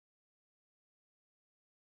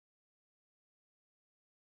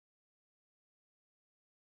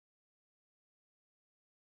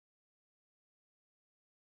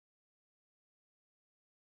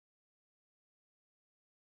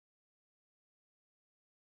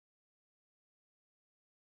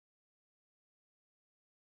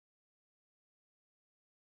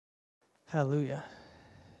Hallelujah.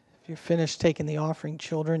 If you're finished taking the offering,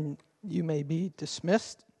 children, you may be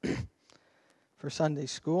dismissed for Sunday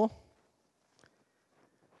school.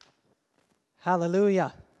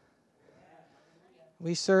 Hallelujah.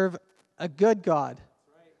 We serve a good God.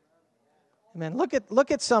 Amen.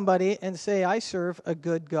 Look at somebody and say, I serve a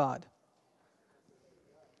good God.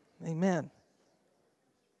 Amen.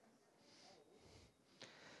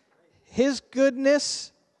 His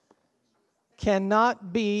goodness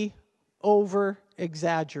cannot be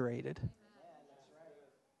over-exaggerated.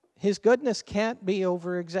 His goodness can't be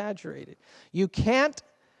over-exaggerated. You can't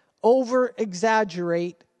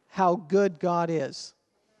over-exaggerate how good God is.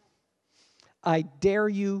 I dare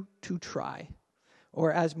you to try.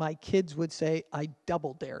 Or as my kids would say, I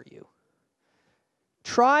double dare you.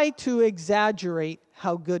 Try to exaggerate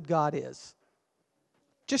how good God is.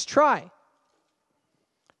 Just try.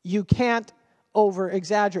 You can't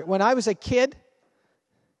over-exaggerate. When I was a kid,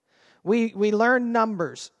 we learned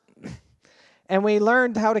numbers. And we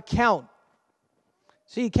learned how to count.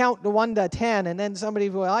 So you count to 1 to 10, and then somebody,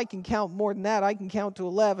 well, I can count more than that. I can count to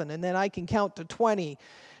 11, and then I can count to 20.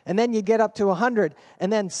 And then you get up to 100.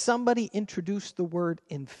 And then somebody introduced the word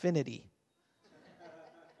infinity.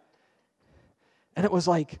 And it was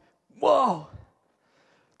like, whoa,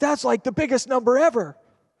 that's like the biggest number ever.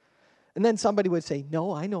 And then somebody would say,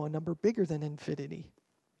 no, I know a number bigger than infinity.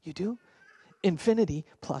 You do? Infinity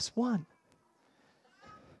plus 1.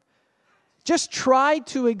 Just try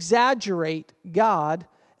to exaggerate God,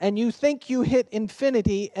 and you think you hit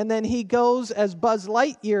infinity, and then he goes, as Buzz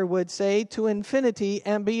Lightyear would say, to infinity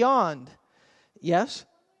and beyond. Yes?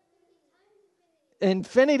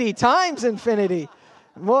 Infinity times infinity.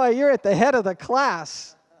 Boy, you're at the head of the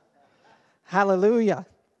class. Hallelujah.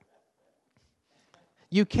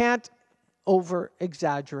 You can't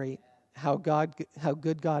over-exaggerate how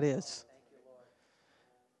good God is.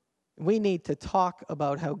 We need to talk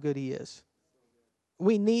about how good he is.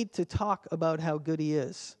 We need to talk about how good he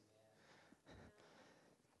is.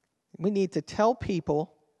 We need to tell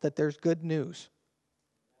people that there's good news.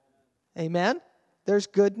 Amen? There's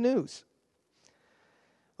good news.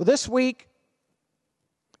 Well, this week,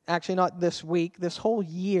 actually not this week, this whole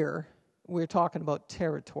year, we're talking about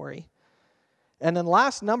territory. And in the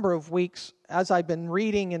last number of weeks, as I've been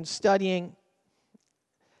reading and studying,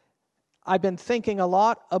 I've been thinking a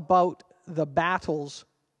lot about the battles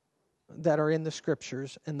that are in the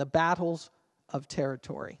scriptures and the battles of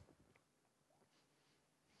territory.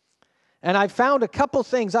 And I found a couple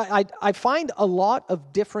things. I find a lot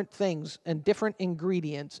of different things and different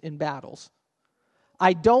ingredients in battles.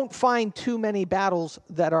 I don't find too many battles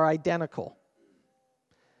that are identical.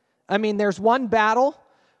 I mean, there's one battle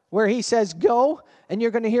where he says, go, and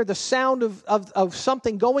you're going to hear the sound of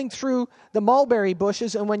something going through the mulberry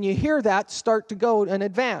bushes, and when you hear that, start to go and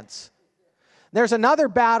advance. There's another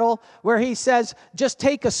battle where he says, just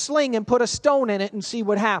take a sling and put a stone in it and see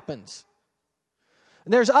what happens.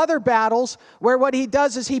 And there's other battles where what he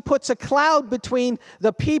does is he puts a cloud between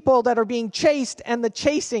the people that are being chased and the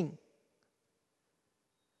chasing.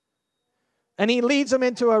 And he leads them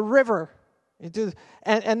into a river.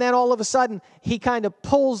 And then all of a sudden, he kind of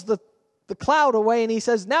pulls the cloud away and he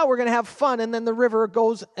says, now we're going to have fun. And then the river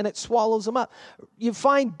goes and it swallows them up. You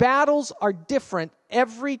find battles are different.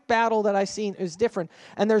 Every battle that I've seen is different.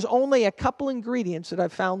 And there's only a couple ingredients that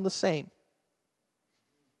I've found the same.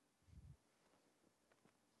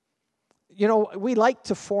 You know, we like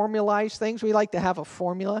to formalize things. We like to have a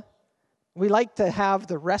formula. We like to have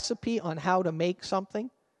the recipe on how to make something.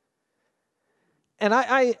 And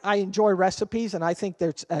I enjoy recipes, and I think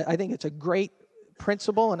it's a great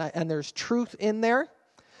principle, and there's truth in there.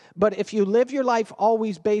 But if you live your life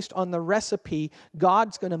always based on the recipe,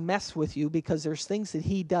 God's going to mess with you because there's things that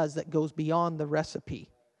he does that goes beyond the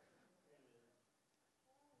recipe.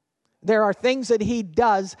 There are things that he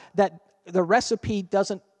does that the recipe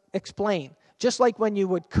doesn't explain. Just like when you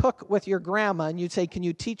would cook with your grandma and you'd say, can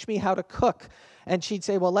you teach me how to cook? And she'd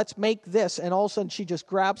say, well, let's make this. And all of a sudden she'd just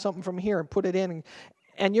grab something from here and put it in.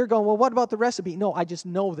 And you're going, well, what about the recipe? No, I just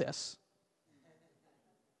know this.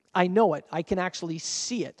 I know it. I can actually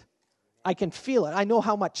see it. I can feel it. I know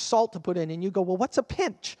how much salt to put in. And you go, well, what's a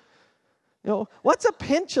pinch? You know, what's a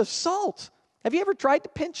pinch of salt? Have you ever tried to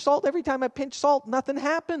pinch salt? Every time I pinch salt, nothing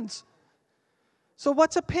happens. So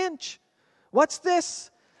what's a pinch? What's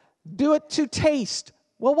this? Do it to taste.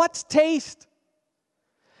 Well, what's taste?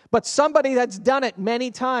 But somebody that's done it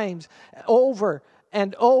many times, over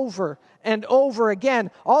and over and over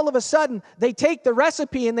again, all of a sudden, they take the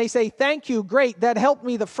recipe and they say, thank you, great, that helped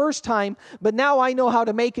me the first time, but now I know how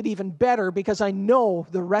to make it even better because I know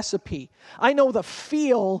the recipe. I know the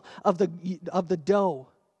feel of the dough.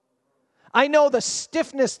 I know the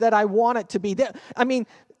stiffness that I want it to be. I mean,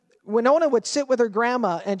 Winona would sit with her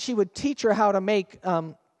grandma and she would teach her how to make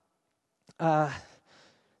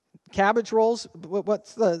cabbage rolls.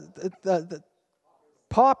 What's the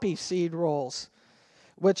poppy seed rolls,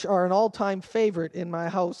 which are an all-time favorite in my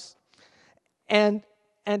house. And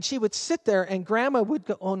she would sit there and grandma would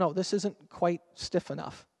go, oh no, this isn't quite stiff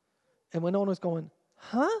enough. And Winona was going,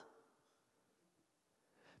 huh?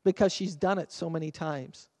 Because she's done it so many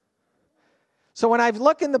times. So when I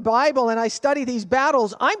look in the Bible and I study these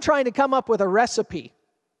battles, I'm trying to come up with a recipe.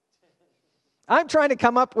 I'm trying to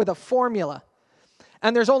come up with a formula.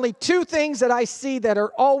 And there's only two things that I see that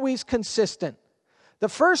are always consistent. The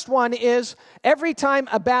first one is every time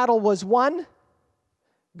a battle was won,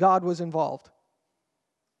 God was involved.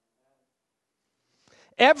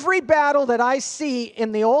 Every battle that I see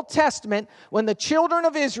in the Old Testament, when the children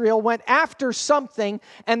of Israel went after something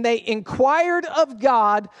and they inquired of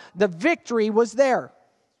God, the victory was there.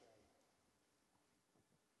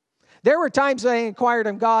 There were times they inquired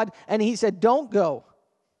of God and He said, don't go.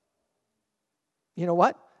 You know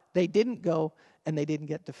what? They didn't go and they didn't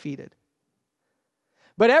get defeated.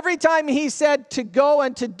 But every time He said to go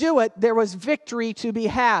and to do it, there was victory to be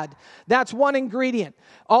had. That's one ingredient.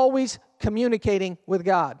 Always communicating with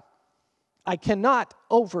God. I cannot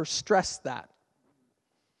overstress that.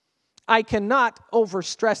 I cannot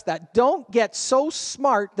overstress that. Don't get so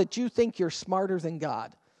smart that you think you're smarter than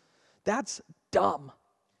God. That's dumb.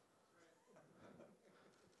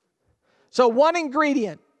 So one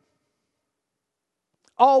ingredient.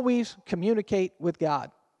 Always communicate with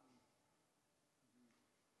God.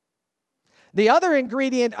 The other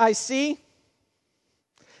ingredient I see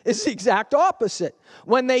is the exact opposite.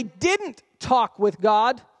 When they didn't talk with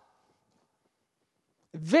God,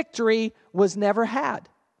 victory was never had.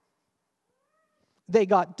 They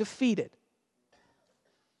got defeated.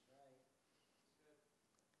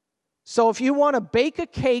 So if you want to bake a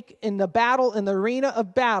cake in the battle, in the arena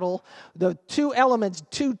of battle, the two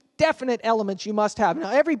definite elements you must have. Now,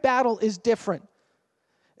 every battle is different.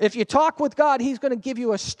 If you talk with God, He's going to give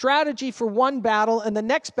you a strategy for one battle, and the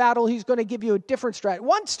next battle, He's going to give you a different strategy.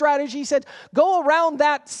 One strategy, He said, go around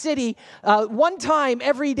that city one time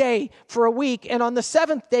every day for a week, and on the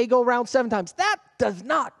seventh day, go around 7 times. That does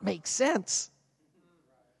not make sense.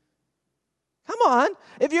 Come on.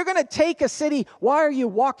 If you're going to take a city, why are you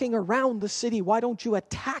walking around the city? Why don't you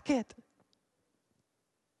attack it?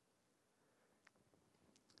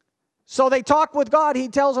 So they talk with God. He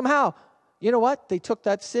tells them how. You know what? They took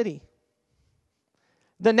that city.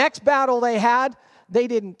 The next battle they had, they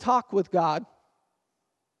didn't talk with God.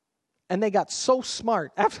 And they got so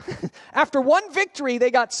smart. After one victory, they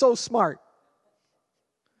got so smart.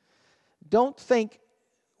 Don't think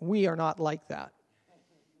we are not like that.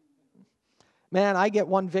 Man, I get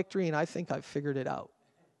one victory and I think I've figured it out.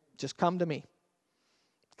 Just come to me.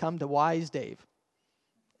 Come to Wise Dave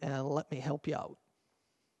and let me help you out.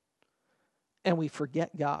 And we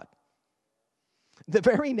forget God. The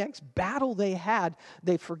very next battle they had,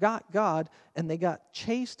 they forgot God and they got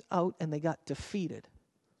chased out and they got defeated.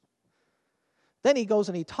 Then he goes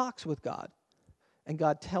and he talks with God. And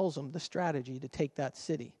God tells him the strategy to take that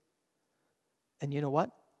city. And you know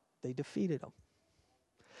what? They defeated him.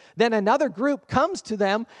 Then another group comes to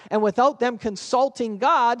them, and without them consulting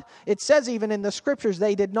God, it says even in the scriptures,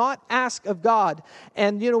 they did not ask of God.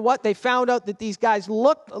 And you know what? They found out that these guys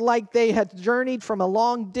looked like they had journeyed from a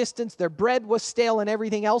long distance. Their bread was stale and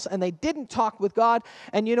everything else, and they didn't talk with God.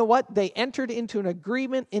 And you know what? They entered into an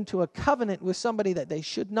agreement, into a covenant with somebody that they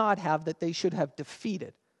should not have, that they should have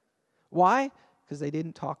defeated. Why? Because they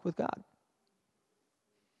didn't talk with God.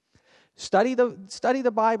 Study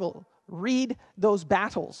the Bible. Read those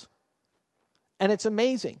battles. And it's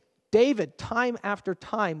amazing. David, time after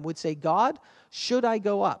time, would say, God, should I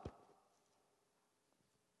go up?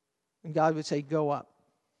 And God would say, go up.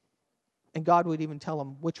 And God would even tell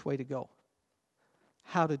him which way to go,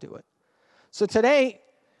 how to do it. So today,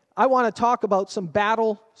 I want to talk about some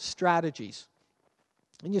battle strategies.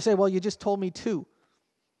 And you say, well, you just told me 2,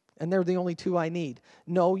 and they're the only 2 I need.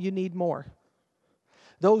 No, you need more.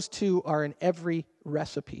 Those 2 are in every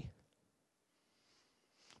recipe.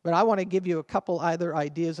 But I want to give you a couple other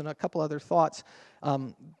ideas and a couple other thoughts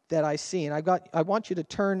that I see. And I want you to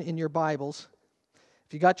turn in your Bibles.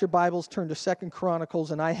 If you got your Bibles, turn to 2 Chronicles.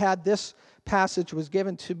 And I had this passage was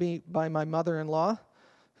given to me by my mother-in-law,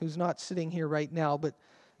 who's not sitting here right now. But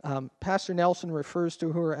Pastor Nelson refers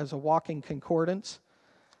to her as a walking concordance.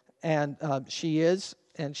 And she is.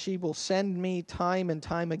 And she will send me time and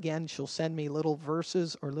time again. She'll send me little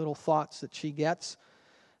verses or little thoughts that she gets.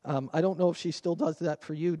 I don't know if she still does that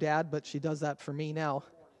for you, Dad, but she does that for me now.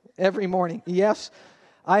 Every morning. Yes,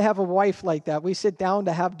 I have a wife like that. We sit down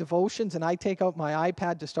to have devotions, and I take out my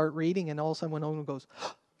iPad to start reading, and all of a sudden Winona goes,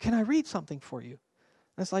 "Can I read something for you?"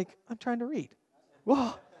 And it's like, I'm trying to read.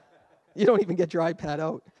 Whoa. You don't even get your iPad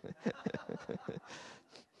out.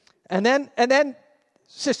 And then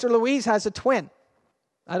Sister Louise has a twin.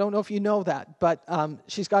 I don't know if you know that, but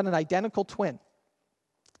she's got an identical twin.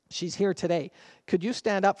 She's here today. Could you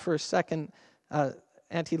stand up for a second,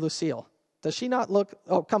 Auntie Lucille? Does she not look...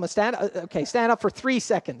 Oh, come on, stand. Okay, stand up for 3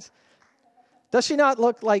 seconds. Does she not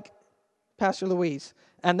look like Pastor Louise?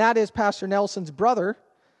 And that is Pastor Nelson's brother,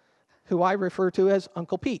 who I refer to as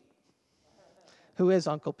Uncle Pete. Who is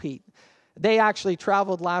Uncle Pete? They actually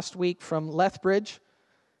traveled last week from Lethbridge,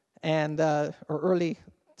 and or early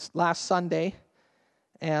last Sunday,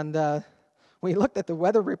 and we looked at the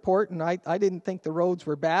weather report, and I didn't think the roads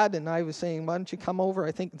were bad, and I was saying, why don't you come over?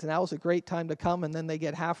 I think now's a great time to come, and then they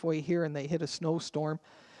get halfway here, and they hit a snowstorm,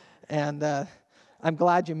 and I'm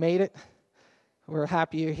glad you made it. We're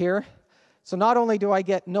happy you're here. So not only do I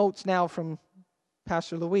get notes now from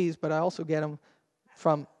Pastor Louise, but I also get them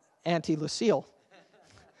from Auntie Lucille.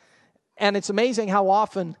 And it's amazing how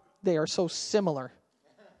often they are so similar.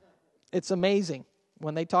 It's amazing.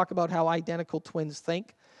 When they talk about how identical twins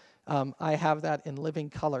think, I have that in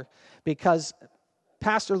living color. Because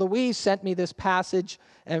Pastor Louise sent me this passage,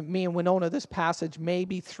 and me and Winona this passage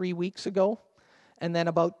maybe 3 weeks ago. And then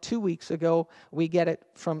about 2 weeks ago, we get it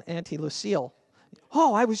from Auntie Lucille.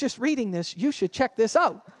 Oh, I was just reading this. You should check this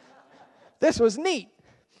out. This was neat.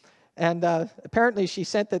 And apparently she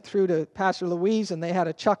sent it through to Pastor Louise, and they had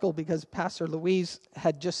a chuckle because Pastor Louise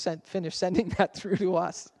had just finished sending that through to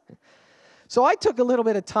us. So I took a little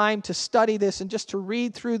bit of time to study this and just to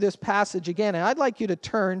read through this passage again. And I'd like you to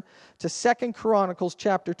turn to 2 Chronicles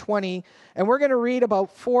chapter 20, and we're going to read about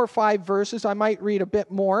 4 or 5 verses. I might read a bit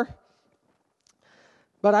more.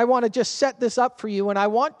 But I want to just set this up for you, and I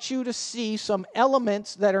want you to see some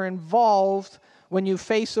elements that are involved when you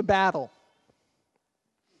face a battle.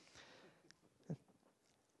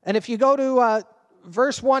 And if you go to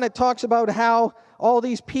verse 1, it talks about how all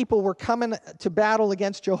these people were coming to battle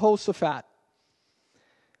against Jehoshaphat.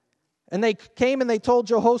 And they came and they told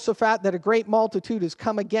Jehoshaphat that a great multitude has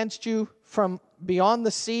come against you from beyond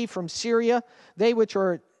the sea, from Syria, they which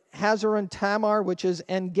are Hazar Tamar, which is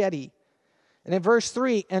En-gedi. And in verse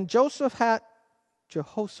 3, and Jehoshaphat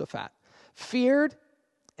feared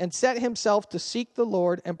and set himself to seek the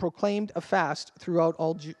Lord and proclaimed a fast throughout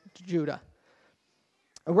all Judah.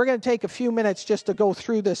 And we're going to take a few minutes just to go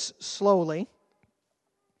through this slowly.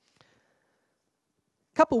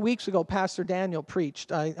 A couple weeks ago, Pastor Daniel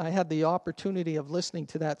preached. I had the opportunity of listening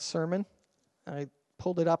to that sermon. I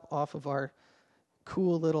pulled it up off of our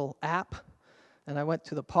cool little app, and I went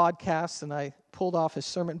to the podcast, and I pulled off his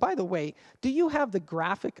sermon. By the way, do you have the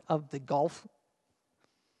graphic of the golf?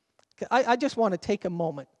 I just want to take a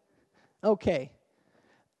moment. Okay.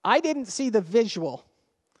 I didn't see the visual,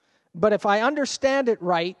 but if I understand it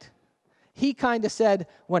right, he kind of said,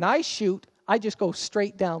 when I shoot, I just go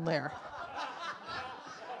straight down there.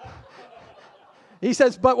 He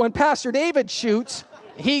says, but when Pastor David shoots,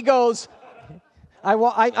 he goes,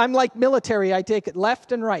 I'm like military. I take it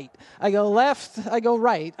left and right. I go left, I go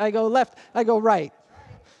right. I go left, I go right.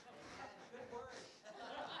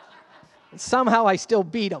 Somehow I still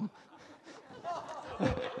beat him.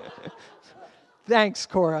 Thanks,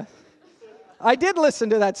 Cora. I did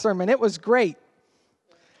listen to that sermon. It was great.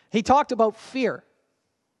 He talked about fear.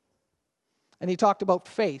 And he talked about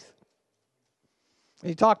faith. And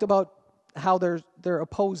he talked about how they're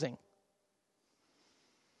opposing.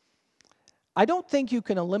 I don't think you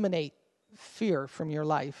can eliminate fear from your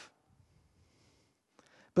life,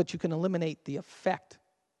 but you can eliminate the effect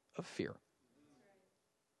of fear.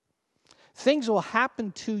 Things will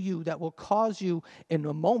happen to you that will cause you in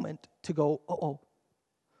a moment to go, uh-oh,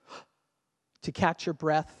 to catch your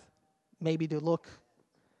breath, maybe to look,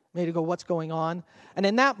 maybe to go, what's going on? And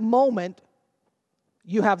in that moment,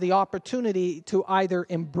 you have the opportunity to either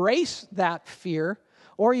embrace that fear,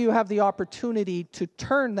 or you have the opportunity to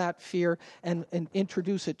turn that fear and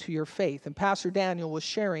introduce it to your faith. And Pastor Daniel was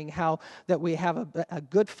sharing how that we have a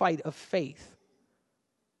good fight of faith.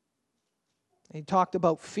 He talked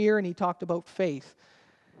about fear and he talked about faith.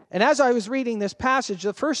 And as I was reading this passage,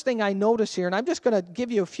 the first thing I noticed here, and I'm just going to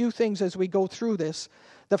give you a few things as we go through this.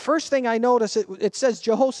 The first thing I noticed, it says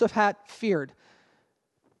Jehoshaphat feared.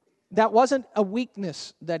 That wasn't a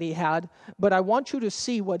weakness that he had, but I want you to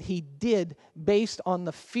see what he did based on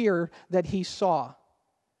the fear that he saw.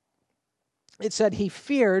 It said he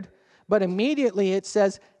feared, but immediately it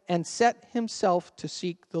says, and set himself to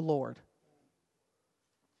seek the Lord.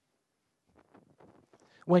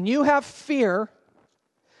 When you have fear,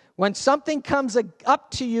 when something comes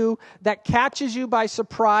up to you that catches you by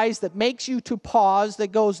surprise, that makes you to pause,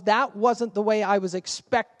 that goes, that wasn't the way I was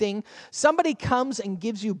expecting. Somebody comes and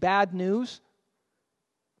gives you bad news.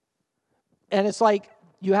 And it's like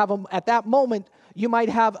you have at that moment, you might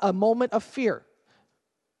have a moment of fear.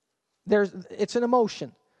 It's an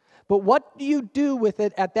emotion. But what you do with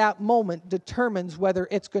it at that moment determines whether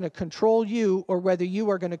it's going to control you or whether you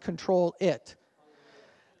are going to control it.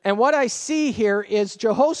 And what I see here is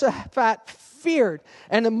Jehoshaphat feared.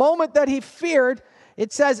 And the moment that he feared,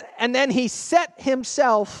 it says, and then he set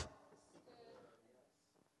himself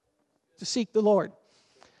to seek the Lord.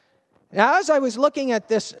 Now, as I was looking at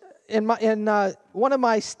this, in one of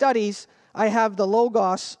my studies, I have the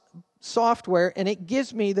Logos software, and it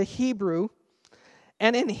gives me the Hebrew.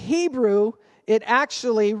 And in Hebrew, it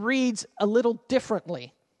actually reads a little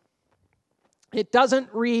differently. It doesn't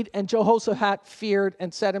read, and Jehoshaphat feared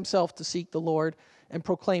and set himself to seek the Lord and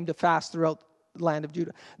proclaimed a fast throughout the land of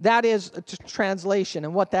Judah. That is a translation,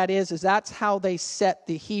 and what that is that's how they set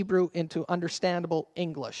the Hebrew into understandable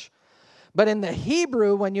English. But in the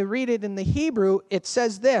Hebrew, when you read it in the Hebrew, it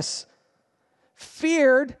says this: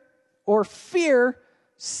 feared or fear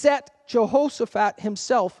set Jehoshaphat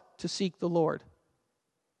himself to seek the Lord.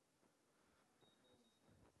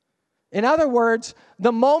 In other words,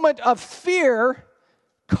 the moment of fear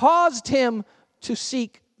caused him to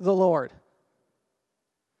seek the Lord.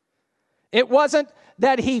 It wasn't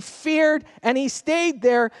that he feared and he stayed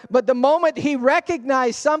there, but the moment he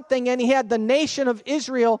recognized something and he had the nation of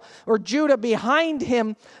Israel or Judah behind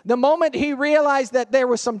him, the moment he realized that there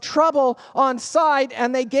was some trouble on side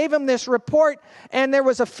and they gave him this report and there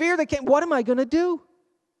was a fear that came, what am I going to do?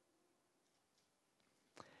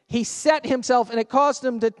 He set himself, and it caused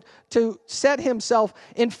him to set himself.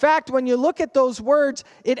 In fact, when you look at those words,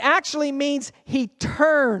 it actually means he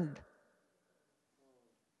turned.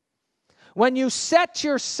 When you set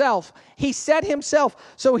yourself, he set himself.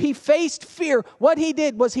 So he faced fear. What he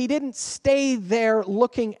did was he didn't stay there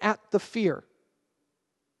looking at the fear.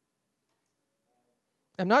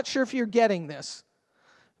 I'm not sure if you're getting this,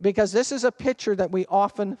 because this is a picture that we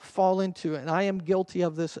often fall into, and I am guilty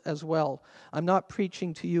of this as well. I'm not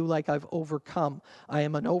preaching to you like I've overcome. I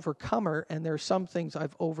am an overcomer, and there's some things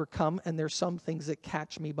I've overcome, and there's some things that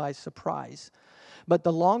catch me by surprise. But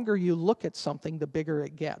the longer you look at something, the bigger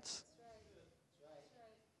it gets.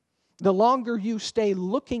 The longer you stay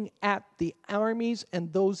looking at the armies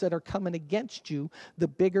and those that are coming against you, the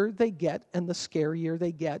bigger they get, and the scarier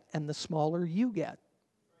they get, and the smaller you get.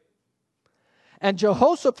 And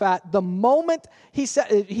Jehoshaphat, the moment he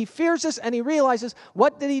fears this and he realizes,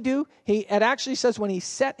 what did he do? It actually says when he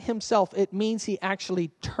set himself, it means he actually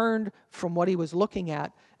turned from what he was looking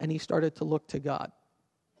at and he started to look to God.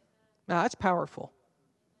 Now, that's powerful.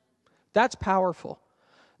 That's powerful.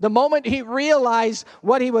 The moment he realized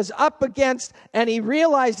what he was up against and he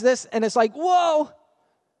realized this, and it's like, whoa,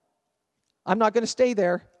 I'm not going to stay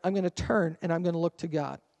there. I'm going to turn and I'm going to look to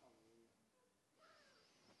God.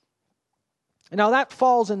 Now that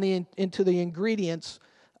falls into the ingredients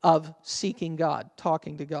of seeking God,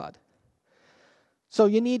 talking to God. So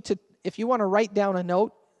you need to, if you want to write down a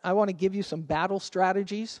note, I want to give you some battle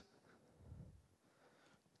strategies.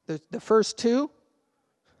 The first two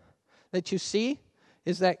that you see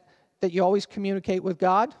is that you always communicate with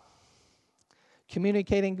God.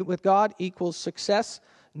 Communicating with God equals success.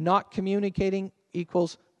 Not communicating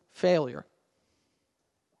equals failure.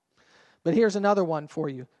 But here's another one for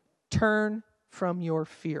you. Turn from your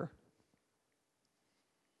fear.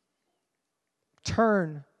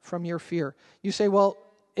 Turn from your fear. You say, well,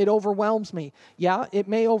 it overwhelms me. Yeah, it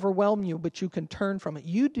may overwhelm you, but you can turn from it.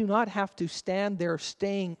 You do not have to stand there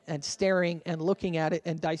staying and staring and looking at it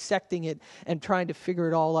and dissecting it and trying to figure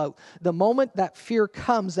it all out. The moment that fear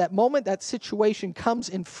comes, that moment that situation comes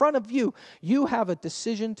in front of you, you have a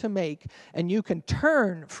decision to make, and you can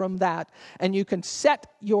turn from that and you can set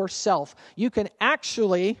yourself. You can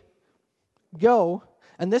actually go,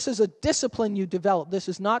 and this is a discipline you develop. This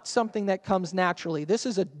is not something that comes naturally. This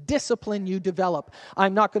is a discipline you develop.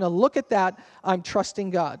 I'm not going to look at that. I'm trusting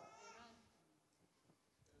God.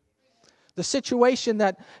 The situation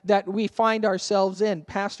that we find ourselves in,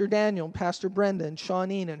 Pastor Daniel, Pastor Brenda, and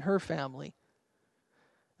Shawneen and her family,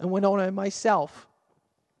 and Winona and myself,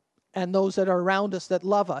 and those that are around us that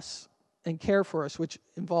love us and care for us, which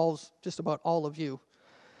involves just about all of you.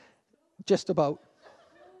 Just about.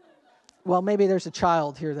 Well, maybe there's a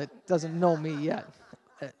child here that doesn't know me yet.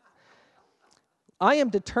 I am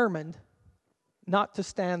determined not to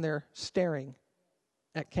stand there staring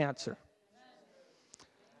at cancer.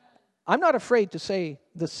 I'm not afraid to say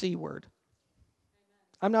the C word.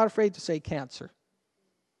 I'm not afraid to say cancer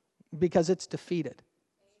because it's defeated.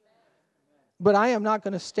 But I am not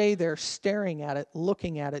going to stay there staring at it,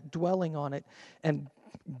 looking at it, dwelling on it, and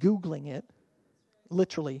Googling it,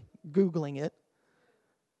 literally Googling it.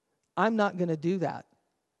 I'm not going to do that.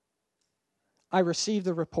 I received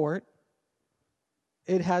the report.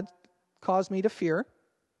 It had caused me to fear.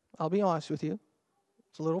 I'll be honest with you.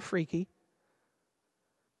 It's a little freaky. It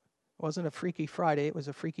wasn't a Freaky Friday. It was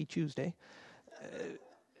a Freaky Tuesday.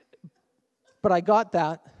 But I got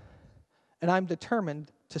that, and I'm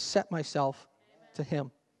determined to set myself to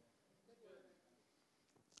Him.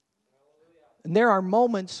 And there are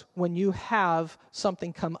moments when you have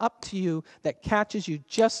something come up to you that catches you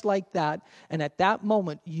just like that, and at that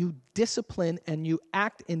moment you discipline and you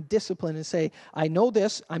act in discipline and say, I know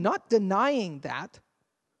this, I'm not denying that.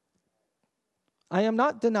 I am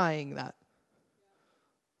not denying that.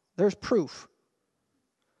 There's proof.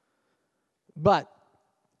 But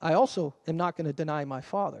I also am not going to deny my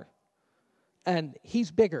Father. And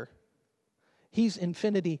He's bigger. He's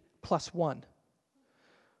infinity plus one.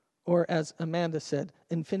 Or as Amanda said,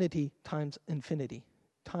 infinity times infinity.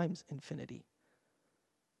 Times infinity.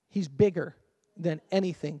 He's bigger than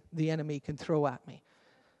anything the enemy can throw at me.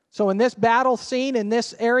 So in this battle scene, in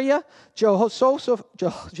this area,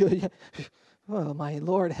 Jehoshaphat, oh my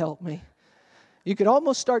Lord, help me. You could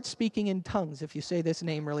almost start speaking in tongues if you say this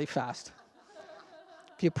name really fast.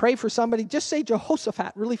 If you pray for somebody, just say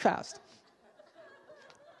Jehoshaphat really fast.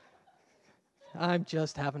 I'm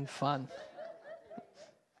just having fun.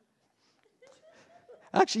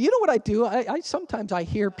 Actually, you know what I do? Sometimes I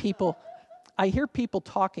hear people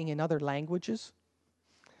talking in other languages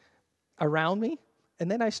around me,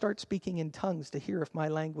 and then I start speaking in tongues to hear if my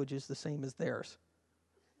language is the same as theirs.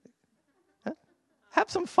 Huh? Have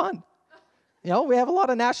some fun. You know, we have a lot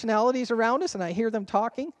of nationalities around us, and I hear them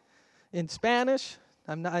talking in Spanish.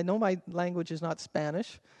 I know my language is not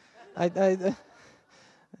Spanish.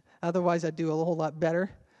 Otherwise, I'd do a whole lot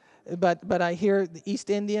better. But I hear the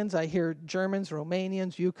East Indians, I hear Germans,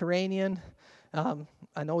 Romanians, Ukrainian.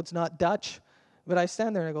 I know it's not Dutch, but I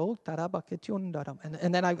stand there and I go,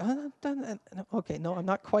 and then okay, no, I'm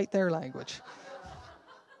not quite their language.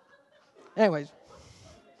 Anyways,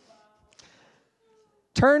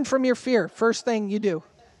 turn from your fear. First thing you do.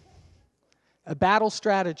 A battle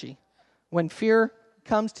strategy. When fear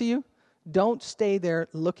comes to you, don't stay there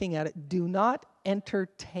looking at it. Do not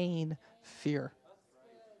entertain fear.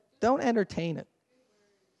 Don't entertain it.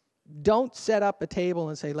 Don't set up a table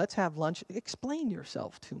and say, let's have lunch. Explain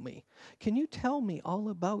yourself to me. Can you tell me all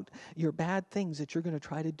about your bad things that you're going to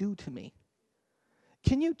try to do to me?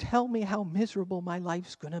 Can you tell me how miserable my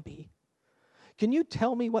life's going to be? Can you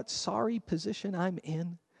tell me what sorry position I'm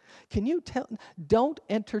in? Don't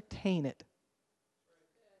entertain it.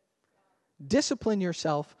 Discipline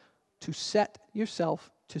yourself to set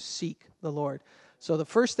yourself to seek the Lord. So the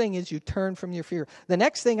first thing is you turn from your fear. The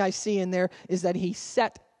next thing I see in there is that he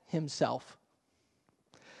set himself.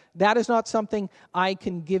 That is not something I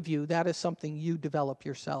can give you. That is something you develop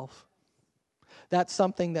yourself. That's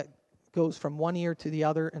something that goes from one ear to the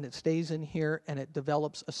other, and it stays in here, and it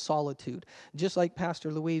develops a solitude. Just like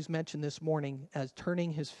Pastor Louise mentioned this morning, as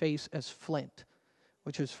turning his face as flint,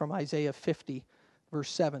 which is from Isaiah 50,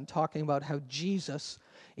 verse 7, talking about how Jesus,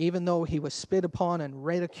 even though he was spit upon and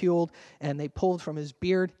ridiculed, and they pulled from his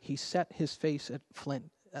beard, he set his face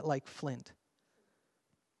like flint.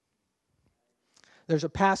 There's a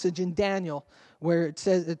passage in Daniel where it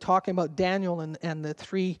says, talking about Daniel and the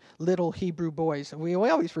three little Hebrew boys. And we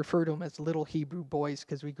always refer to them as little Hebrew boys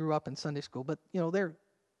because we grew up in Sunday school. But, you know,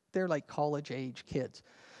 they're like college-age kids.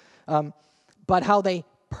 But how they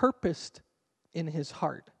purposed in his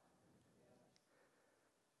heart.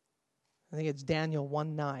 I think it's Daniel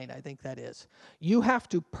 1:9, I think that is. You have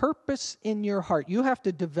to purpose in your heart. You have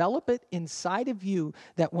to develop it inside of you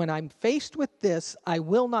that when I'm faced with this, I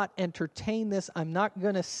will not entertain this. I'm not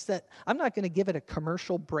going to give it a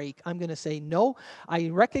commercial break. I'm going to say, no, I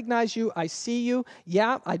recognize you. I see you.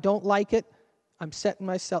 Yeah, I don't like it. I'm setting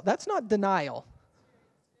myself. That's not denial.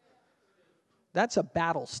 That's a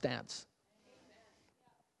battle stance.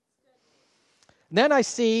 Then I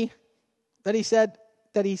see that he said,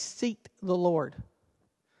 that he seeked the Lord.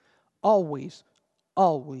 Always,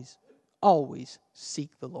 always, always seek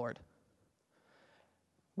the Lord.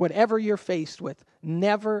 Whatever you're faced with,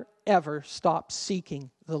 never, ever stop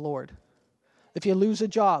seeking the Lord. If you lose a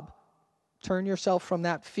job, turn yourself from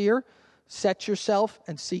that fear, set yourself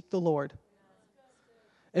and seek the Lord.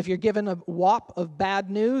 If you're given a whop of bad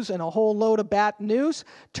news and a whole load of bad news,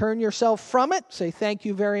 turn yourself from it. Say, thank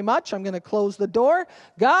you very much. I'm going to close the door.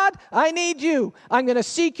 God, I need you. I'm going to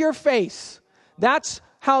seek your face. That's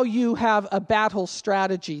how you have a battle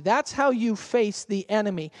strategy. That's how you face the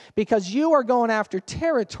enemy, because you are going after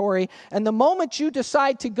territory, and the moment you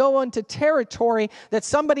decide to go into territory that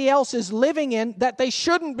somebody else is living in, that they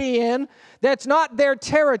shouldn't be in, that's not their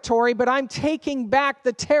territory, but I'm taking back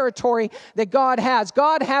the territory that God has.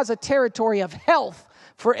 God has a territory of health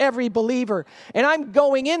for every believer, and I'm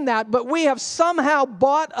going in that, but we have somehow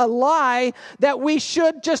bought a lie that we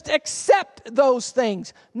should just accept those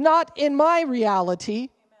things. Not in my reality.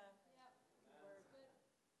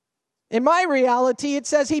 In my reality, it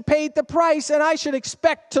says he paid the price, and I should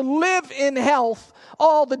expect to live in health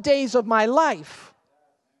all the days of my life.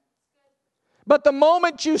 But the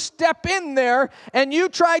moment you step in there and you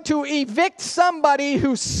try to evict somebody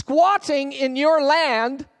who's squatting in your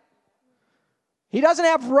land, he doesn't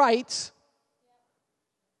have rights.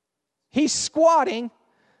 He's squatting,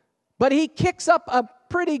 but he kicks up a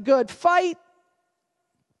pretty good fight.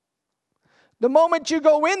 The moment you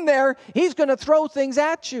go in there, he's going to throw things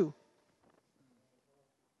at you.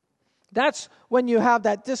 That's when you have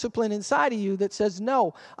that discipline inside of you that says,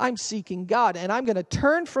 no, I'm seeking God, and I'm going to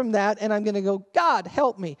turn from that, and I'm going to go, God,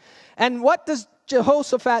 help me. And what does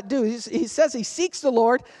Jehoshaphat do? He says he seeks the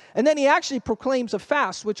Lord, and then he actually proclaims a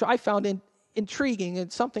fast, which I found intriguing,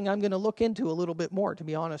 and something I'm going to look into a little bit more, to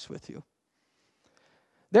be honest with you.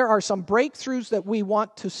 There are some breakthroughs that we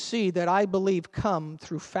want to see that I believe come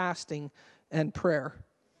through fasting and prayer.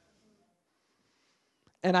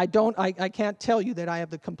 And I can't tell you that I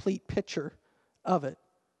have the complete picture of it,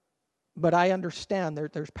 but I understand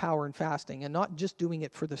there's power in fasting, and not just doing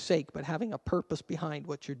it for the sake, but having a purpose behind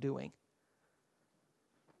what you're doing.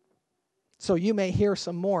 So you may hear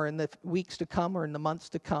some more in the weeks to come or in the months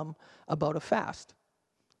to come about a fast.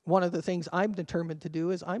 One of the things I'm determined to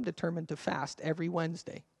do is I'm determined to fast every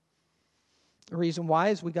Wednesday. The reason why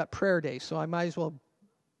is we got prayer day, so I might as well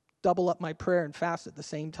double up my prayer and fast at the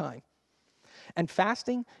same time. And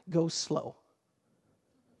fasting goes slow.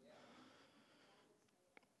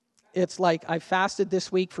 It's like I fasted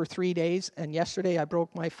this week for 3 days, and yesterday I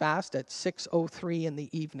broke my fast at 6:03 in the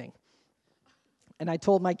evening. And I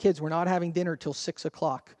told my kids, we're not having dinner till 6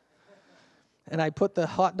 o'clock. And I put the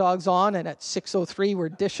hot dogs on, and at 6:03 we're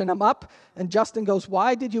dishing them up. And Justin goes,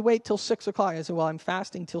 why did you wait till 6 o'clock? I said, well, I'm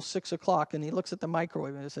fasting till 6 o'clock. And he looks at the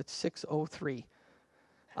microwave, and it's at 6:03.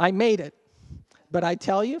 I made it. But I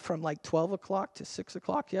tell you, from like 12 o'clock to 6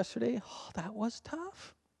 o'clock yesterday, that was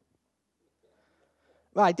tough.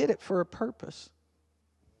 Well, I did it for a purpose.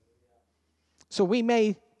 So we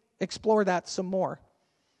may explore that some more.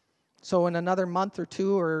 So in another month or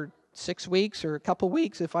two or 6 weeks or a couple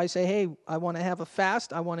weeks, if I say, hey, I want to have a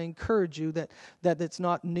fast, I want to encourage you that it's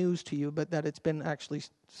not news to you, but that it's been actually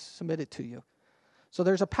submitted to you. So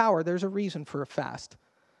there's a power, there's a reason for a fast.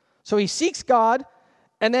 So he seeks God,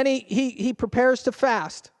 and then he prepares to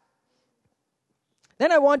fast.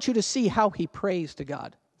 Then I want you to see how he prays to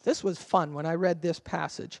God. This was fun when I read this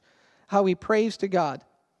passage, how he prays to God.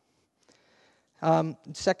 I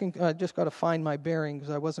just got to find my bearing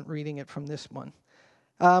because I wasn't reading it from this one.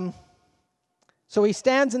 So he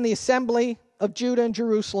stands in the assembly of Judah and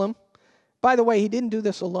Jerusalem. By the way, he didn't do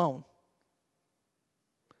this alone.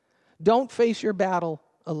 Don't face your battle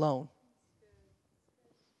alone.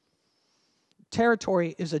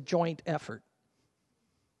 Territory is a joint effort.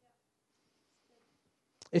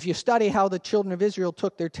 If you study how the children of Israel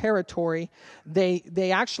took their territory,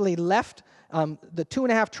 they actually left the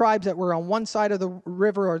 2.5 tribes that were on one side of the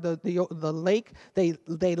river or the lake.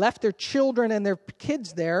 They left their children and their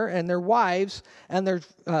kids there, and their wives and their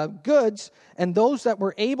goods, and those that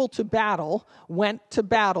were able to battle went to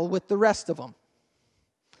battle with the rest of them.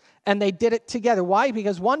 And they did it together. Why?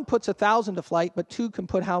 Because one puts 1,000 to flight, but two can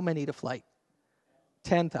put how many to flight?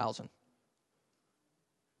 10,000.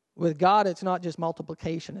 With God, it's not just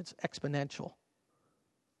multiplication, it's exponential.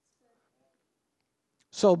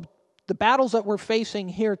 So the battles that we're facing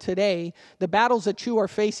here today, the battles that you are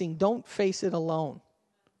facing, don't face it alone.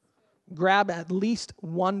 Grab at least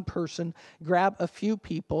one person, grab a few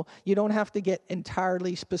people. You don't have to get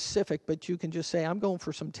entirely specific, but you can just say, I'm going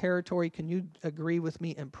for some territory. Can you agree with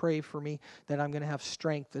me and pray for me that I'm going to have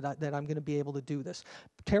strength, that I'm going to be able to do this?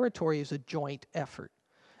 Territory is a joint effort.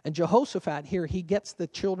 And Jehoshaphat here, he gets the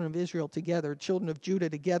children of Israel together, children of Judah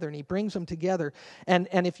together, and he brings them together. And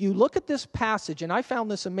if you look at this passage, and I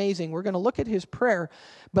found this amazing, we're going to look at his prayer,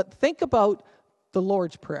 but think about the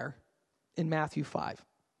Lord's Prayer in Matthew 5,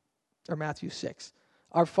 or Matthew 6.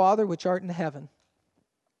 Our Father, which art in heaven,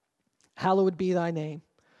 hallowed be thy name.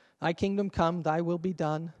 Thy kingdom come, thy will be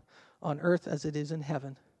done, on earth as it is in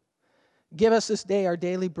heaven. Give us this day our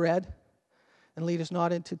daily bread, and lead us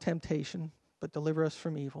not into temptation, but deliver us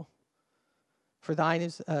from evil. For thine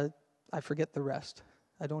is, I forget the rest.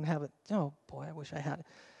 I don't have it. Oh, boy, I wish I had it.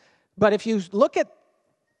 But if you look at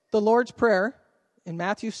the Lord's Prayer in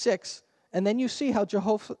Matthew 6, and then you see how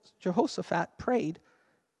Jehoshaphat prayed,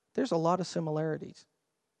 there's a lot of similarities.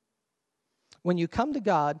 When you come to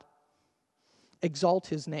God, exalt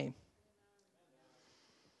his name.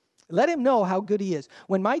 Let him know how good he is.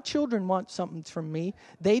 When my children want something from me,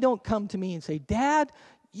 they don't come to me and say, Dad,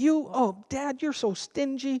 you're so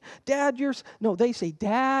stingy. Dad, no, they say,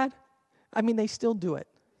 Dad. I mean, they still do it.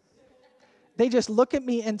 They just look at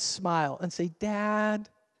me and smile and say, Dad,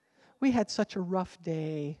 we had such a rough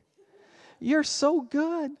day. You're so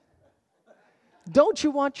good. Don't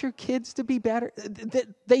you want your kids to be better?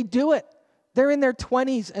 They do it. They're in their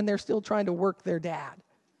 20s and they're still trying to work their dad.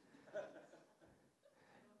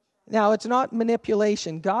 Now, it's not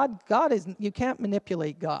manipulation. God is, you can't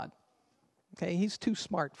manipulate God. Okay, he's too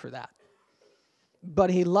smart for that. But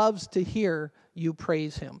he loves to hear you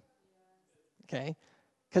praise him. Okay,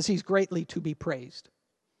 because he's greatly to be praised.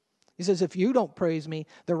 He says, if you don't praise me,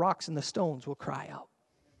 the rocks and the stones will cry out.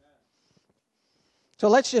 So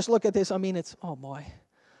let's just look at this. I mean, it's, oh boy,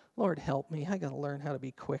 Lord help me. I got to learn how to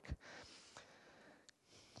be quick.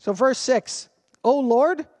 So verse 6, O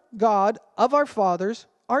Lord God of our fathers,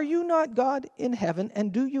 are you not God in heaven,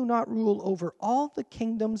 and do you not rule over all the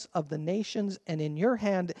kingdoms of the nations? And in your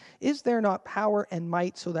hand is there not power and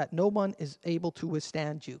might, so that no one is able to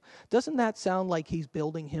withstand you? Doesn't that sound like he's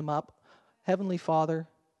building him up? Heavenly Father,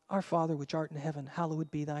 our Father which art in heaven, hallowed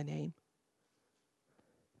be thy name.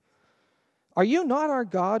 Are you not our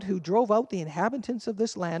God who drove out the inhabitants of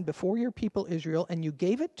this land before your people Israel, and you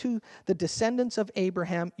gave it to the descendants of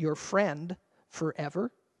Abraham, your friend,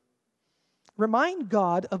 forever? Remind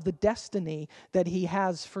God of the destiny that he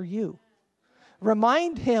has for you.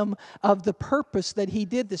 Remind him of the purpose that he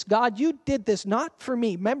did this. God, you did this not for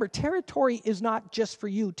me. Remember, territory is not just for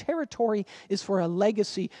you. Territory is for a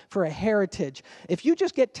legacy, for a heritage. If you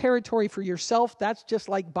just get territory for yourself, that's just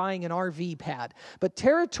like buying an RV pad. But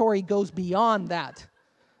territory goes beyond that.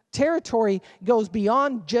 Territory goes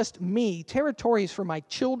beyond just me. Territory is for my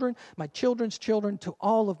children, my children's children, to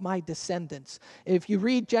all of my descendants. If you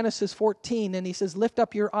read Genesis 14, and he says, lift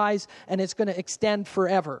up your eyes, and it's going to extend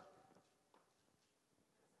forever.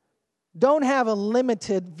 Don't have a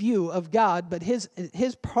limited view of God, but his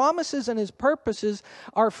promises and his purposes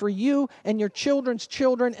are for you and your children's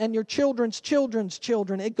children and your children's children's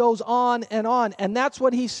children. It goes on. And that's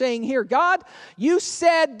what he's saying here. God, you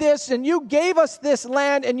said this and you gave us this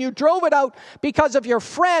land and you drove it out because of your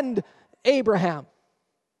friend Abraham.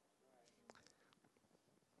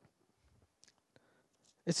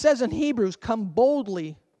 It says in Hebrews, come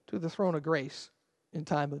boldly to the throne of grace in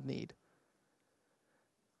time of need.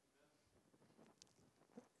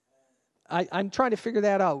 I'm trying to figure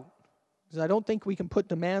that out, because I don't think we can put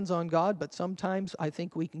demands on God, but sometimes I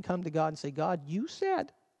think we can come to God and say, God, you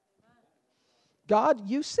said. God,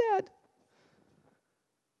 you said.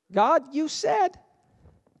 God, you said.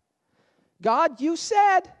 God, you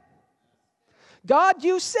said. God,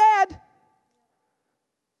 you said.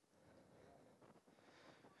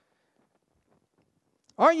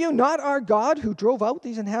 Are you not our God who drove out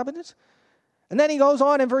these inhabitants? And then he goes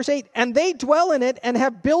on in verse 8, and they dwell in it and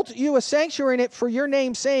have built you a sanctuary in it for your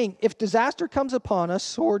name, saying, if disaster comes upon us,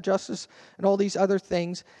 sword, justice, and all these other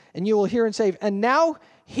things, and you will hear and save. And now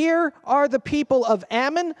here are the people of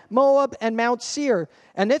Ammon, Moab, and Mount Seir.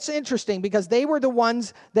 And it's interesting because they were the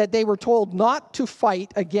ones that they were told not to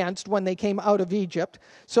fight against when they came out of Egypt.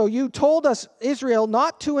 So you told us, Israel,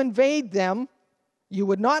 not to invade them. You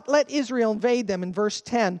would not let Israel invade them in verse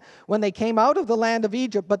 10 when they came out of the land of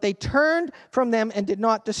Egypt, but they turned from them and did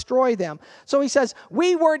not destroy them. So he says,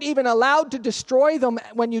 we weren't even allowed to destroy them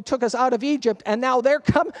when you took us out of Egypt, and now they're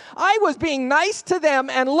come. I was being nice to them,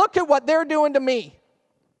 and look at what they're doing to me.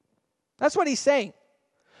 That's what he's saying.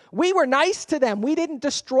 We were nice to them. We didn't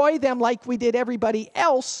destroy them like we did everybody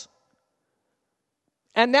else.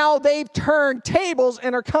 And now they've turned tables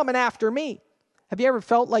and are coming after me. Have you ever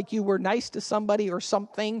felt like you were nice to somebody or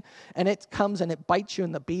something, and it comes and it bites you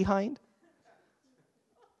in the behind?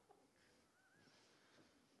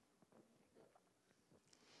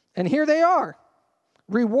 And here they are,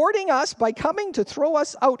 rewarding us by coming to throw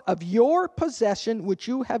us out of your possession, which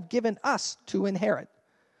you have given us to inherit.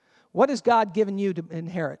 What has God given you to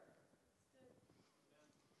inherit?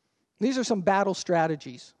 These are some battle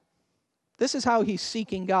strategies. This is how he's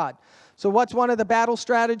seeking God. So what's one of the battle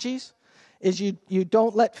strategies? Is you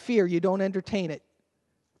don't let fear, you don't entertain it.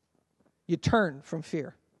 You turn from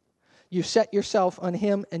fear. You set yourself on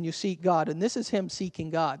him and you seek God. And this is him seeking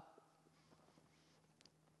God.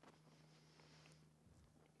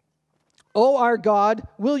 O our God,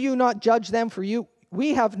 will you not judge them for you?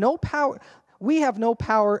 We have no power. We have no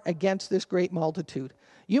power against this great multitude.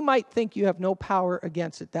 You might think you have no power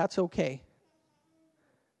against it. That's okay.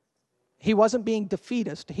 He wasn't being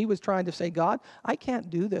defeatist. He was trying to say, God, I can't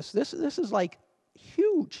do this. This is like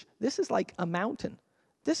huge. This is like a mountain.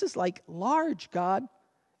 This is like large, God.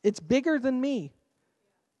 It's bigger than me.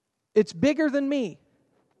 It's bigger than me.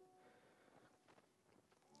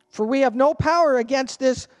 For we have no power against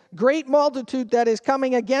this great multitude that is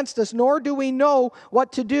coming against us, nor do we know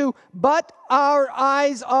what to do, but our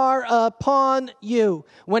eyes are upon you.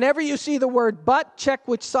 Whenever you see the word but, check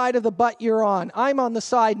which side of the but you're on. I'm on the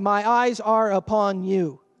side, my eyes are upon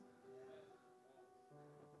you.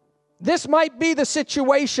 This might be the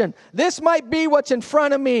situation. This might be what's in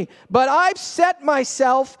front of me. But I've set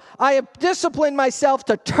myself, I have disciplined myself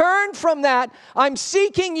to turn from that. I'm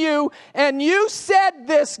seeking you, and you said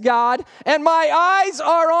this, God, and my eyes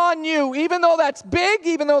are on you. Even though that's big,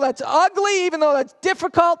 even though that's ugly, even though that's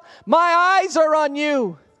difficult, my eyes are on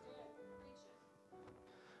you.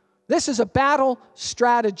 This is a battle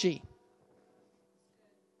strategy.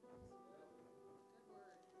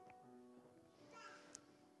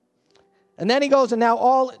 And then he goes, and now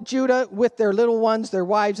all Judah with their little ones, their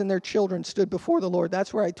wives and their children stood before the Lord.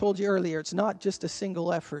 That's where I told you earlier, it's not just a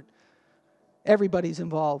single effort. Everybody's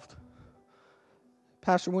involved.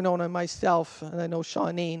 Pastor Winona and myself, and I know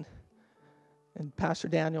Shawneen, and Pastor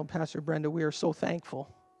Daniel and Pastor Brenda, we are so thankful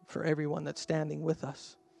for everyone that's standing with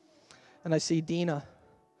us. And I see Dina.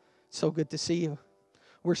 So good to see you.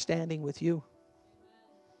 We're standing with you.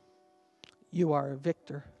 You are a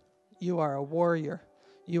victor. You are a warrior.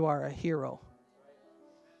 You are a hero.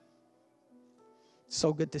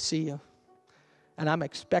 So good to see you. And I'm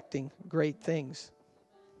expecting great things.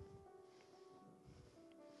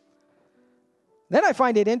 Then I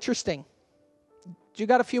find it interesting. You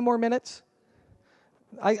got a few more minutes?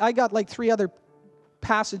 I got like 3 other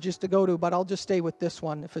passages to go to, but I'll just stay with this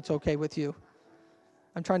one if it's okay with you.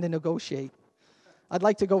 I'm trying to negotiate. I'd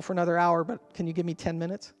like to go for another hour, but can you give me 10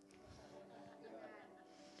 minutes?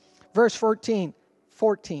 Verse 14.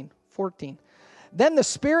 Then the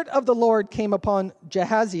Spirit of the Lord came upon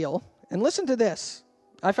Jahaziel. And listen to this.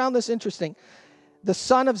 I found this interesting. The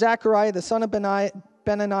son of Zechariah, the son of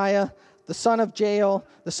Benaniah, the son of Jael,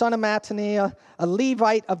 the son of Mattaniah, a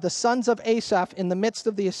Levite of the sons of Asaph in the midst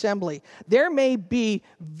of the assembly. There may be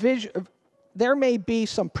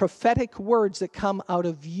some prophetic words that come out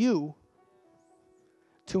of you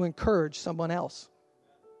to encourage someone else.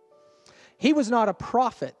 He was not a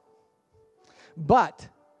prophet, but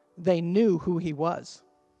they knew who he was.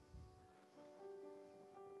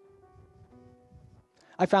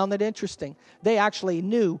 I found that interesting. They actually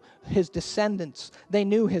knew his descendants. They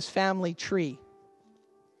knew his family tree.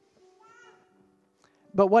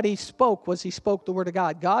 But what he spoke was he spoke the word of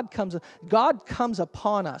God. God comes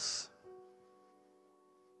upon us.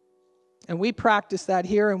 And we practice that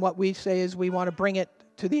here, and what we say is we want to bring it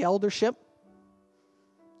to the eldership.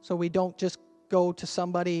 So we don't just go to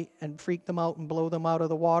somebody and freak them out and blow them out of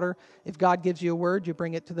the water. If God gives you a word, you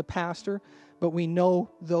bring it to the pastor. But we know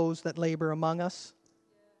those that labor among us.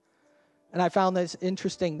 And I found this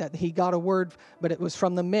interesting that he got a word, but it was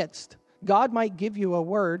from the midst. God might give you a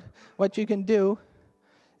word. What you can do,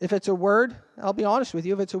 if it's a word, I'll be honest with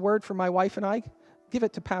you, if it's a word for my wife and I, give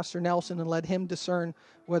it to Pastor Nelson and let him discern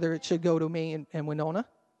whether it should go to me and Winona.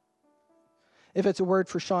 If it's a word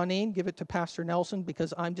for Shawneen, give it to Pastor Nelson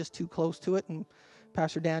because I'm just too close to it, and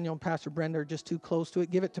Pastor Daniel and Pastor Brenda are just too close to it.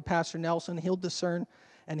 Give it to Pastor Nelson. He'll discern,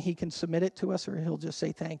 and he can submit it to us, or he'll just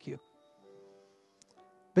say thank you.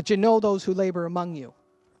 But you know those who labor among you.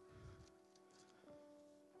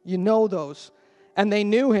 You know those. And they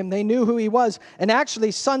knew him. They knew who he was. And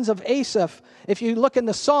actually, sons of Asaph, if you look in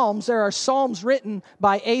the Psalms, there are Psalms written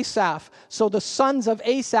by Asaph. So the sons of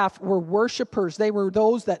Asaph were worshipers. They were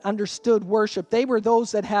those that understood worship. They were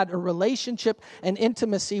those that had a relationship and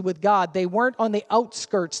intimacy with God. They weren't on the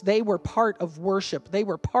outskirts. They were part of worship. They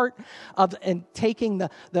were part of and taking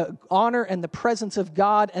the honor and the presence of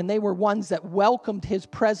God, and they were ones that welcomed his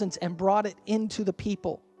presence and brought it into the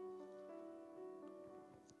people.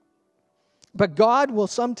 But God will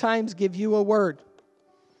sometimes give you a word.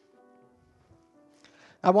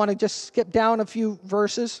 I want to just skip down a few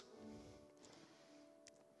verses.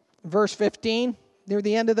 Verse 15, near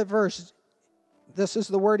the end of the verse, this is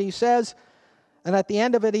the word he says. And at the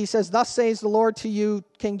end of it, he says, "Thus says the Lord to you,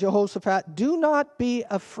 King Jehoshaphat, do not be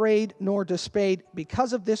afraid nor dismayed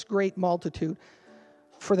because of this great multitude.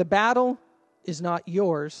 For the battle is not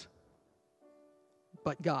yours,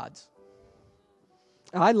 but God's."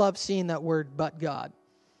 I love seeing that word, but God.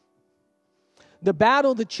 The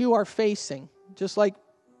battle that you are facing, just like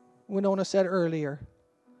Winona said earlier,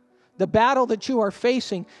 the battle that you are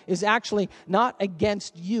facing is actually not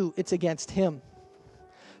against you, it's against him.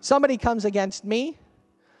 Somebody comes against me,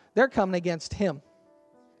 they're coming against him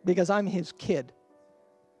because I'm his kid.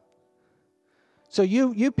 So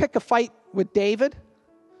you pick a fight with David,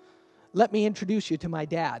 let me introduce you to my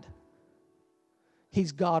dad.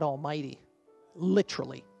 He's God Almighty,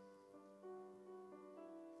 literally.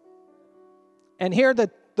 And here the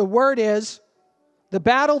word is, the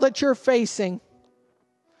battle that you're facing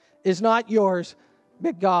is not yours,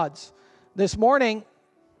 but God's. This morning,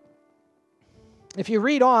 if you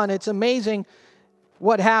read on, it's amazing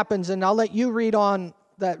what happens, and I'll let you read on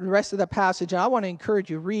the rest of the passage. And I want to encourage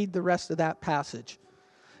you, read the rest of that passage,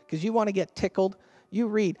 because you want to get tickled. You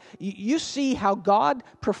read. You see how God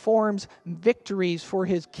performs victories for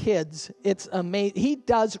his kids. It's amazing. He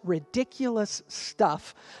does ridiculous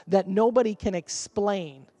stuff that nobody can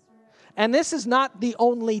explain. And this is not the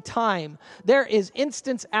only time. There is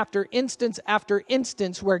instance after instance after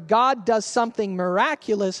instance where God does something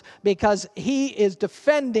miraculous because he is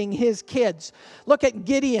defending his kids. Look at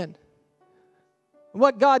Gideon.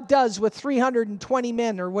 What God does with 320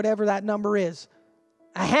 men, or whatever that number is.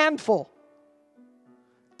 A handful.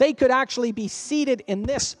 They could actually be seated in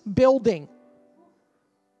this building.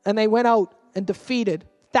 And they went out and defeated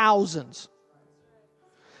thousands.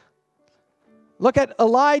 Look at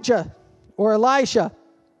Elijah or Elisha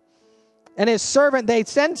and his servant. They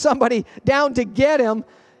send somebody down to get him,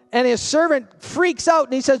 and his servant freaks out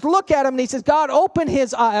and he says, look at him, and he says, God, open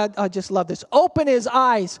his eyes. I just love this. Open his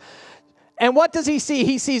eyes. And what does he see?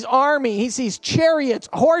 He sees army. He sees chariots,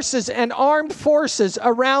 horses, and armed forces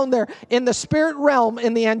around there in the spirit realm,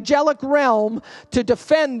 in the angelic realm, to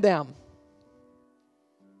defend them.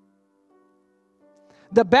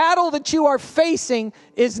 The battle that you are facing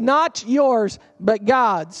is not yours, but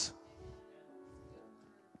God's.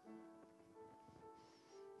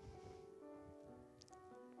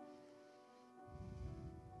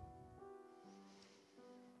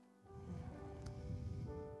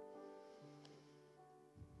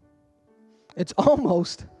 It's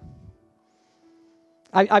almost,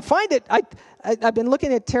 I find it, I've been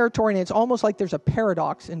looking at territory, and it's almost like there's a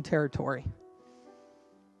paradox in territory.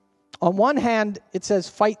 On one hand, it says,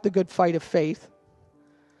 fight the good fight of faith.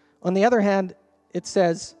 On the other hand, it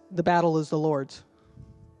says, the battle is the Lord's.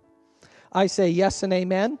 I say yes and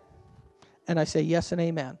amen, and I say yes and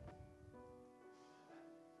amen.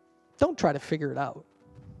 Don't try to figure it out.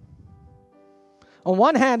 On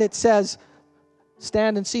one hand, it says,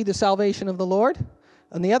 stand and see the salvation of the Lord.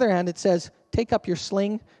 On the other hand, it says, take up your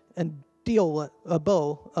sling and deal a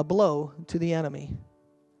blow to the enemy.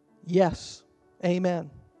 Yes,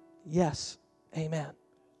 amen. Yes, amen.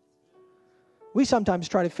 We sometimes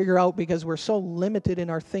try to figure out, because we're so limited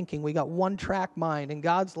in our thinking. We got one-track mind, and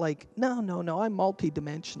God's like, no, I'm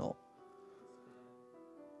multidimensional.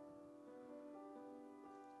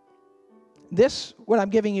 This, what I'm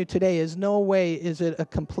giving you today, is no way is it a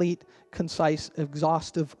complete, concise,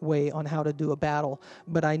 exhaustive way on how to do a battle.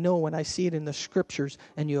 But I know when I see it in the Scriptures,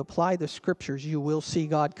 and you apply the Scriptures, you will see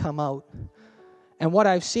God come out. And what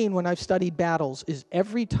I've seen when I've studied battles is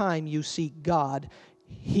every time you seek God,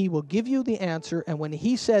 he will give you the answer, and when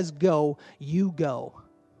he says go, you go.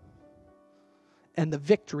 And the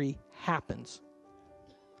victory happens.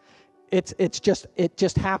 It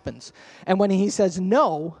just happens. And when he says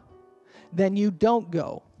no, then you don't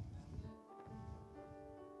go.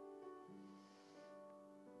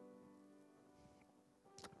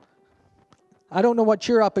 I don't know what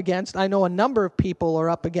you're up against. I know a number of people are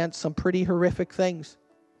up against some pretty horrific things,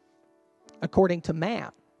 according to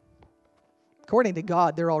man. According to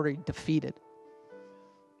God, they're already defeated.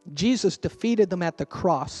 Jesus defeated them at the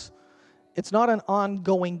cross. It's not an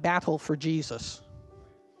ongoing battle for Jesus.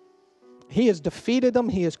 He has defeated them.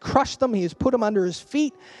 He has crushed them. He has put them under his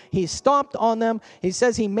feet. He stomped on them. He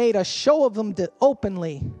says he made a show of them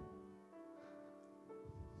openly.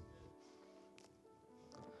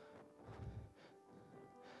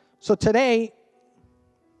 So today,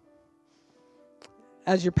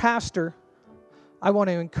 as your pastor, I want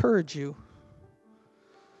to encourage you.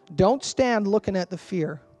 Don't stand looking at the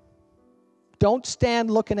fear. Don't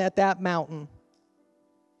stand looking at that mountain.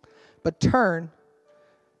 But turn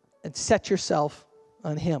and set yourself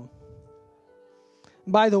on him.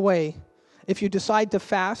 By the way, if you decide to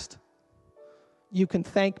fast, you can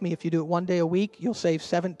thank me. If you do it one day a week, you'll save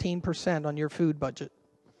 17% on your food budget.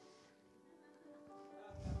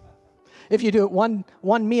 If you do it one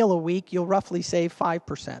meal a week, you'll roughly save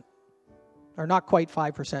 5%. Or not quite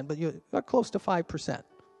 5%, but you're close to 5%.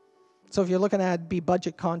 So if you're looking at be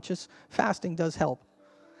budget conscious, fasting does help.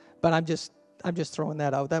 But I'm just throwing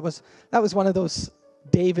that out. That was one of those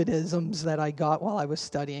Davidisms that I got while I was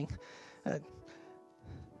studying.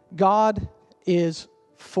 God is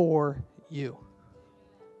for you.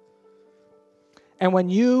 And when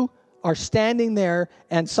you are standing there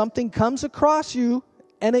and something comes across you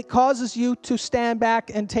and it causes you to stand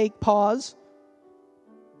back and take pause,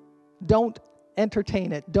 don't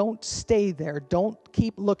entertain it. Don't stay there. Don't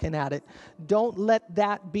keep looking at it. Don't let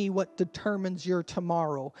that be what determines your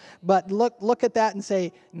tomorrow. But look at that and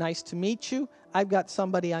say, nice to meet you. I've got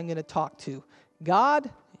somebody I'm going to talk to. God,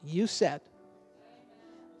 you said.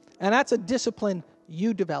 And that's a discipline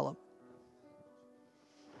you develop.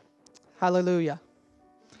 Hallelujah.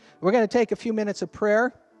 We're going to take a few minutes of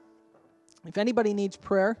prayer. If anybody needs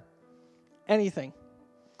prayer, anything.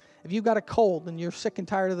 If you've got a cold and you're sick and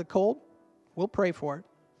tired of the cold, we'll pray for it.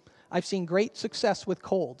 I've seen great success with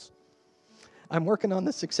colds. I'm working on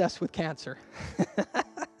the success with cancer.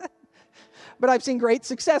 But I've seen great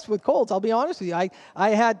success with colds. I'll be honest with you. I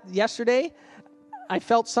had yesterday, I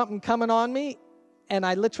felt something coming on me, and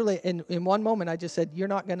I literally, in one moment, I just said, you're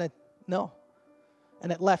not going to know.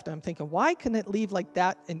 And it left. I'm thinking, why can it leave like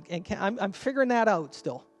that? And I'm figuring that out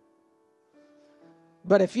still.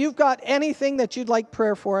 But if you've got anything that you'd like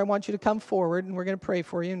prayer for, I want you to come forward, and we're going to pray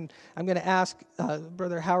for you. And I'm going to ask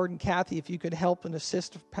Brother Howard and Kathy if you could help and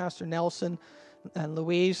assist Pastor Nelson and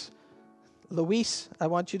Louise. Luis, I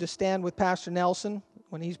want you to stand with Pastor Nelson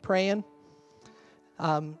when he's praying.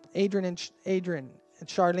 Adrian and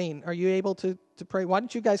Charlene, are you able to pray? Why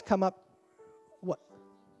don't you guys come up? What?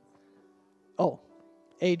 Oh,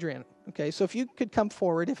 Adrian. Okay, so if you could come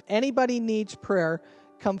forward. If anybody needs prayer,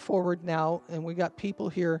 come forward now, and we got people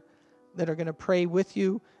here that are going to pray with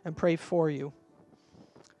you and pray for you.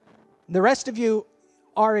 The rest of you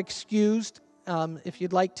are excused. If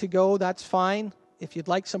you'd like to go, that's fine. If you'd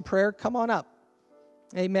like some prayer, come on up.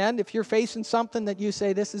 Amen. If you're facing something that you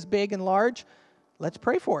say, this is big and large, let's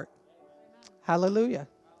pray for it. Hallelujah.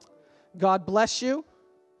 God bless you.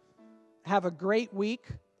 Have a great week.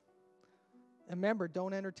 And remember,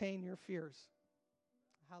 don't entertain your fears.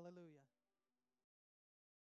 Hallelujah.